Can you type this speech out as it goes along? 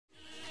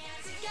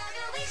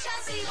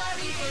shall see where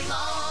we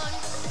belong.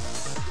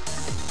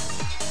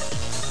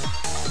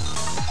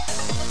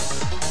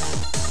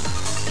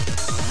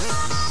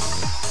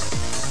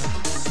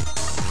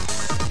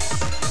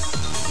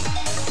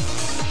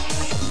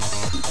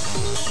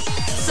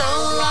 So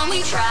long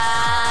we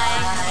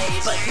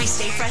tried, but we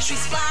stay fresh, we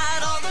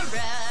splat all the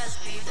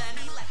rest, leave them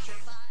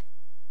electrified.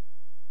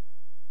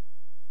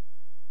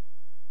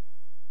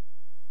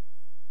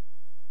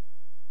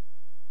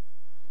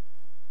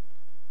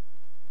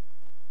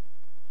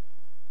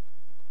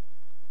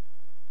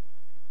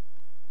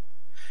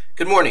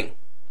 Good morning.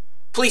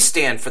 Please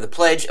stand for the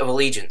Pledge of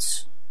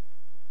Allegiance.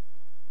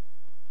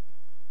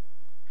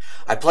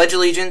 I pledge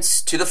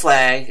allegiance to the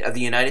flag of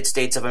the United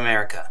States of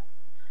America,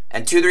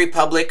 and to the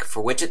republic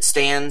for which it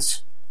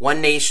stands, one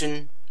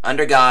nation,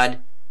 under God,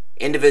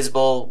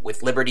 indivisible,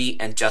 with liberty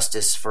and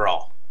justice for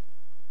all.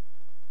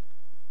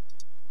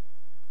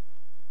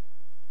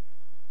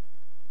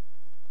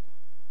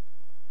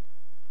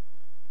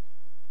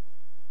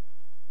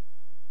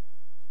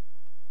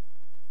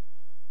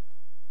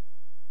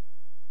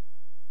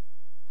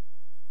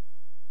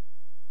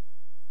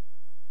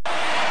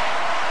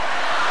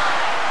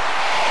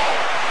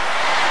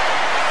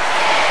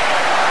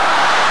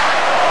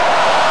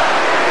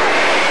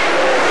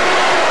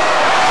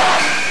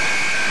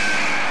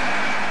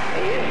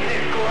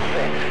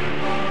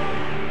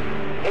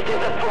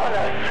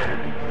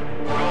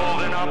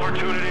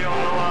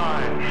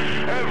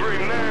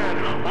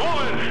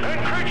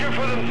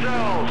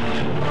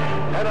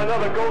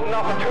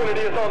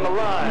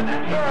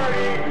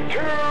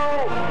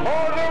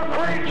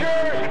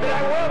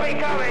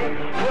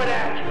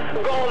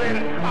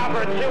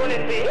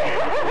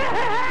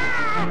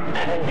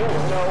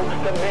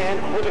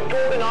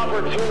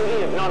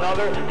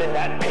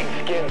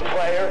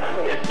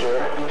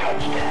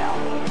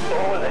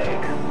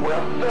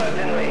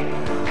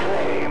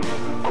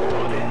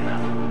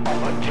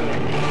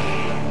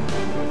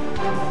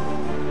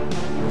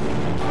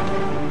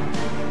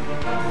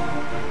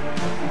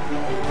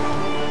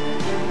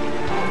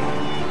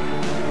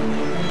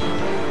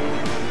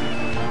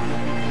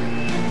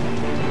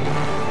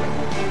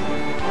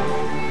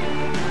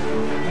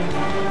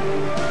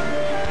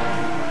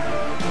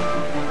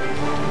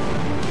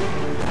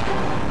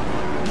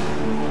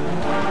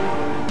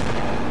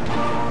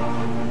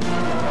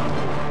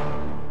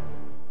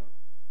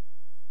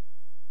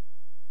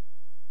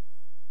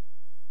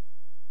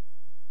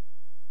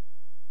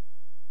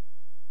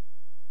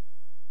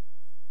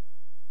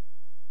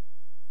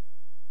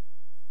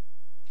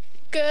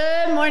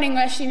 Good morning,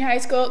 West Junior High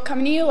School,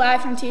 coming to you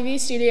live from TV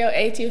Studio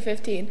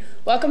A215.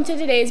 Welcome to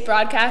today's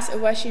broadcast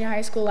of West Junior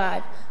High School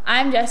Live.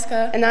 I'm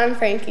Jessica. And I'm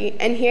Frankie.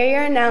 And here are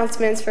your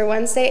announcements for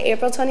Wednesday,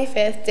 April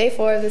 25th, day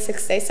 4 of the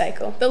 6-day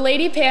cycle. The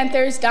Lady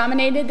Panthers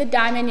dominated the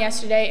Diamond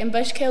yesterday in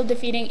Bushkill,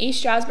 defeating East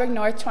Stroudsburg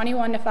North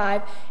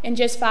 21-5 in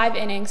just 5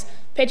 innings.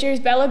 Pitchers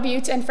Bella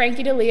Buttes and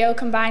Frankie DeLeo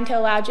combined to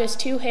allow just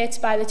 2 hits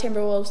by the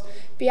Timberwolves.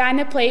 Behind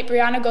the plate,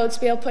 Brianna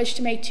Goldspiel pushed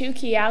to make 2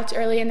 key outs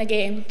early in the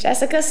game.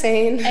 Jessica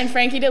Sane and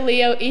Frankie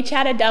DeLeo each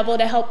had a double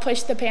to help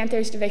push the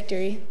Panthers to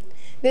victory.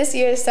 This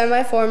year's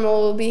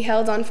semi-formal will be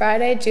held on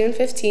Friday, June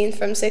 15th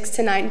from 6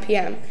 to 9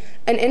 p.m.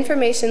 An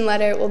information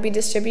letter will be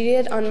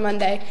distributed on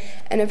Monday,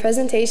 and a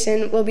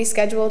presentation will be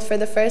scheduled for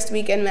the first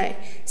week in May.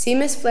 See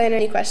Ms.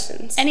 Flannery. Any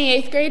questions?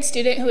 Any 8th grade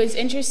student who is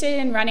interested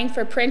in running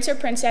for Prince or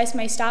Princess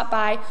may stop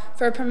by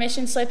for a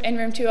permission slip in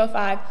room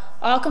 205.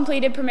 All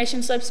completed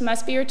permission slips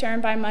must be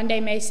returned by Monday,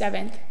 May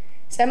 7th.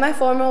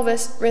 Semi-formal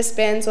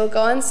wristbands will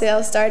go on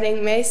sale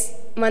starting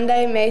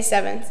Monday, May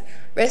 7th.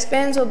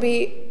 Wristbands will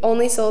be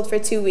only sold for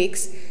 2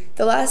 weeks.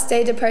 The last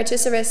day to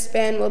purchase a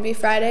wristband will be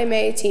Friday,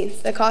 May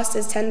 18th. The cost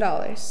is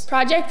 $10.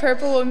 Project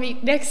Purple will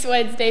meet next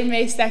Wednesday,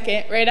 May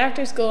 2nd, right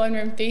after school in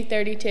room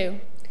 332.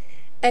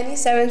 Any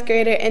 7th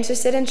grader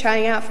interested in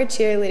trying out for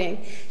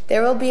cheerleading,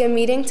 there will be a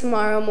meeting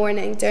tomorrow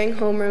morning during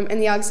homeroom in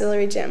the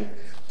auxiliary gym.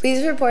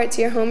 Please report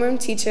to your homeroom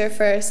teacher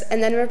first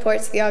and then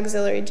report to the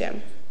auxiliary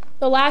gym.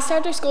 The last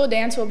after-school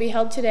dance will be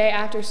held today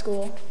after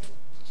school.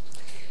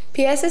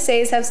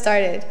 PSSAs have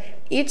started.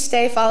 Each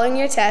day following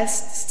your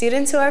test,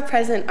 students who are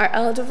present are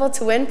eligible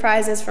to win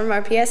prizes from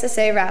our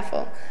PSSA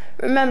raffle.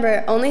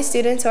 Remember, only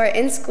students who are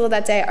in school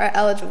that day are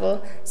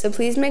eligible, so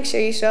please make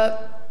sure you show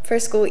up for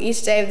school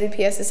each day of the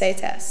PSSA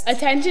test.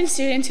 Attention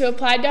students who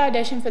applied to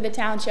audition for the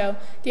talent show.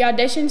 The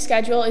audition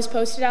schedule is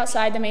posted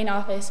outside the main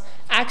office.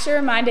 Acts are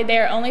reminded they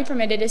are only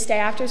permitted to stay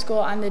after school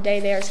on the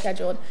day they are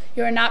scheduled.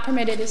 You are not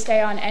permitted to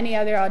stay on any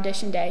other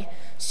audition day.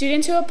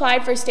 Students who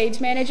applied for stage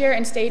manager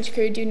and stage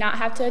crew do not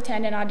have to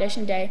attend an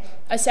audition day.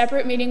 A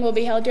separate meeting will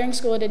be held during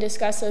school to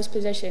discuss those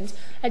positions.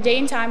 A date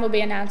and time will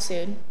be announced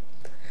soon.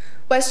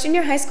 West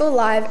Junior High School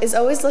Live is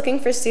always looking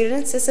for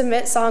students to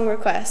submit song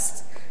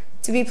requests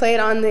to be played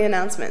on the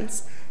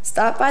announcements.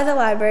 Stop by the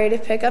library to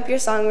pick up your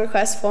song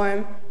request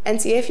form and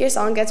see if your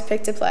song gets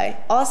picked to play.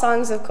 All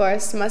songs, of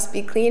course, must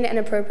be clean and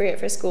appropriate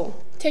for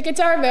school.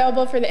 Tickets are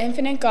available for the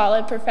Infinite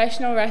Gauntlet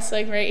professional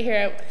wrestling right here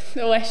at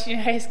the West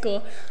Junior High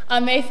School.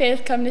 On May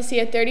 5th, come to see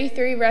a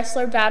 33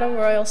 wrestler battle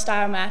royal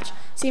style match.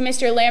 See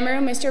Mr. Lamoureux,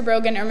 Mr.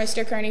 Brogan, or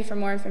Mr. Kearney for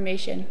more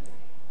information.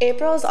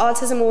 April is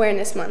Autism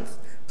Awareness Month.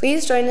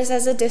 Please join us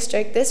as a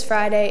district this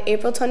Friday,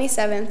 April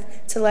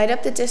 27th, to light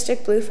up the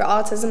district blue for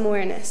autism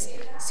awareness.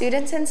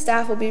 Students and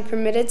staff will be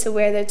permitted to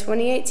wear their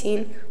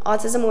 2018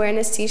 Autism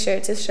Awareness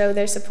t-shirt to show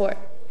their support.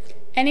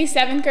 Any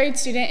 7th grade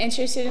student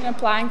interested in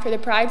applying for the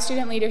Pride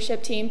Student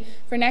Leadership Team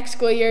for next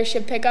school year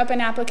should pick up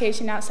an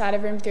application outside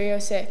of room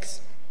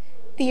 306.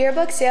 The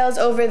yearbook sale is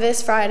over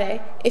this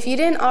Friday. If you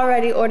didn't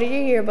already order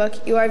your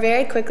yearbook, you are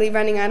very quickly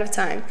running out of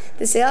time.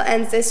 The sale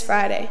ends this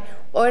Friday.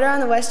 Order on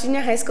the West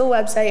Junior High School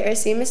website or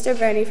see Mr.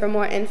 Burney for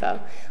more info.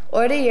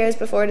 Order yours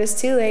before it is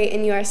too late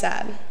and you are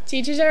sad.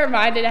 Teachers are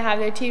reminded to have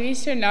their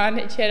TVs turned on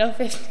at Channel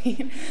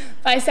 15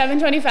 by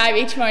 7:25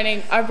 each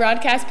morning. Our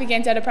broadcast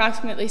begins at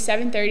approximately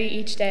 7:30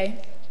 each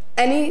day.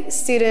 Any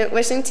student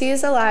wishing to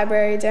use the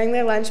library during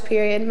their lunch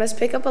period must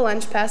pick up a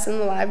lunch pass in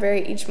the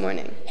library each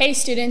morning. Hey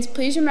students,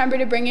 please remember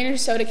to bring in your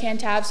soda can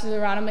tabs to the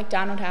Ronald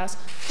McDonald House.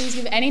 Please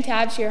give any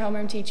tabs to your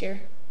homeroom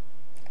teacher.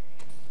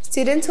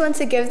 Students who want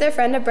to give their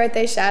friend a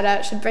birthday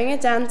shout-out should bring it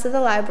down to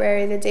the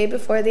library the day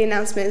before the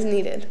announcement is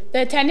needed.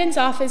 The attendance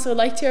office would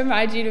like to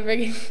remind you to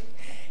bring in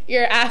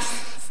your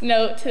absence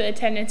note to the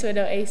attendance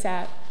window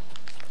ASAP.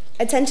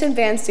 Attention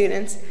band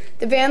students.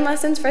 The band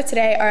lessons for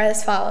today are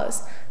as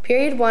follows.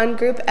 Period 1,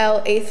 Group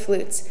L, 8th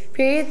flutes.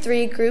 Period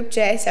 3, Group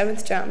J,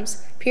 7th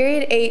drums.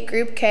 Period 8,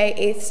 Group K,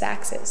 8th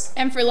saxes.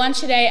 And for lunch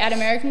today at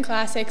American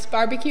Classics,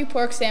 barbecue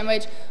pork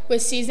sandwich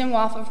with seasoned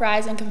waffle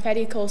fries and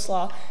confetti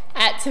coleslaw.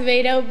 At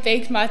Tomato,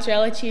 baked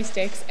mozzarella cheese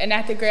sticks. And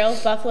at the grill,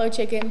 buffalo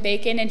chicken,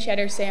 bacon, and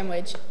cheddar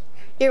sandwich.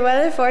 Your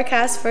weather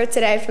forecast for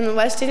today from the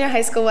West Junior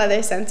High School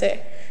Weather Center.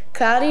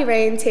 Cloudy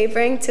rain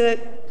tapering to a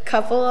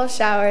couple of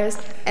showers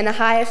and a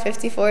high of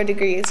 54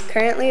 degrees.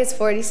 Currently it's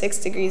 46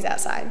 degrees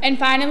outside. And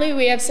finally,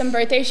 we have some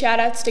birthday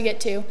shout-outs to get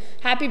to.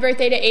 Happy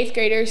birthday to 8th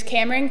graders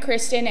Cameron,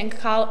 Kristen, and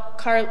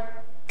Colin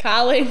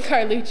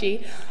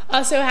Carlucci.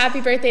 Also,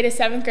 happy birthday to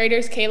 7th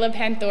graders Caleb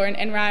Henthorne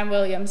and Ryan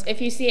Williams.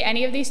 If you see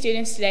any of these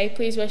students today,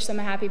 please wish them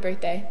a happy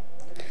birthday.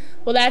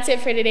 Well, that's it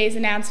for today's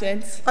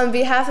announcements. On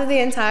behalf of the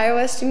entire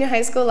West Junior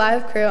High School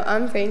Live crew,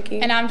 I'm Frankie.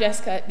 And I'm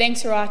Jessica.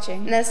 Thanks for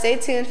watching. Now stay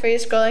tuned for your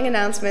scrolling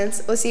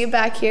announcements. We'll see you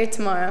back here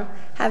tomorrow.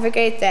 Have a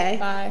great day.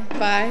 Bye.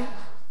 Bye.